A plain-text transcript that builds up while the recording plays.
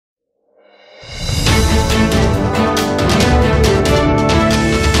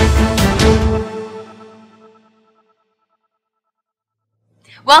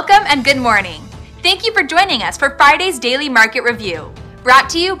Welcome and good morning. Thank you for joining us for Friday's Daily Market Review, brought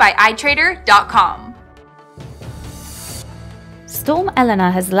to you by iTrader.com. Storm Eleanor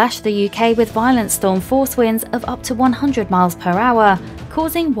has lashed the UK with violent storm force winds of up to 100 miles per hour,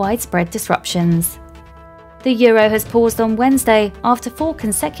 causing widespread disruptions. The euro has paused on Wednesday after 4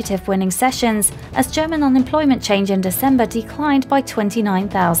 consecutive winning sessions as German unemployment change in December declined by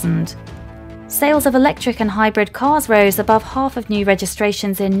 29,000. Sales of electric and hybrid cars rose above half of new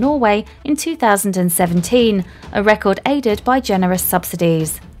registrations in Norway in 2017, a record aided by generous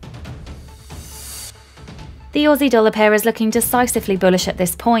subsidies. The Aussie dollar pair is looking decisively bullish at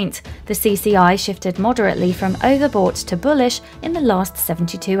this point. The CCI shifted moderately from overbought to bullish in the last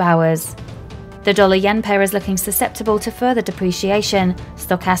 72 hours. The dollar-yen pair is looking susceptible to further depreciation.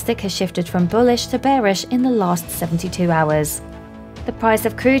 Stochastic has shifted from bullish to bearish in the last 72 hours. The price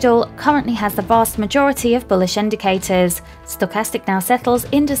of crude oil currently has the vast majority of bullish indicators. Stochastic now settles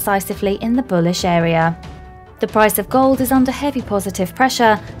indecisively in the bullish area. The price of gold is under heavy positive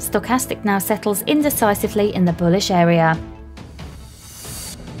pressure. Stochastic now settles indecisively in the bullish area.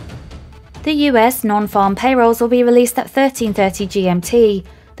 The US non-farm payrolls will be released at 13:30 GMT,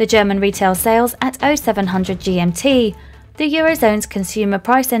 the German retail sales at 0700 GMT, the Eurozone's consumer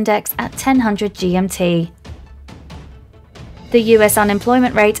price index at 1000 GMT. The US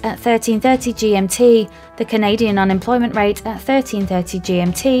unemployment rate at 13:30 GMT, the Canadian unemployment rate at 13:30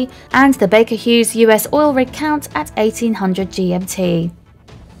 GMT, and the Baker Hughes US oil rig count at 1800 GMT.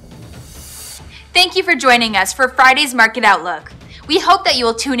 Thank you for joining us for Friday's Market Outlook. We hope that you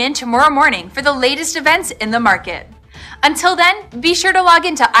will tune in tomorrow morning for the latest events in the market. Until then, be sure to log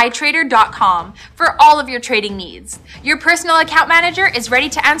into iTrader.com for all of your trading needs. Your personal account manager is ready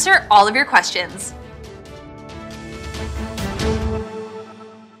to answer all of your questions.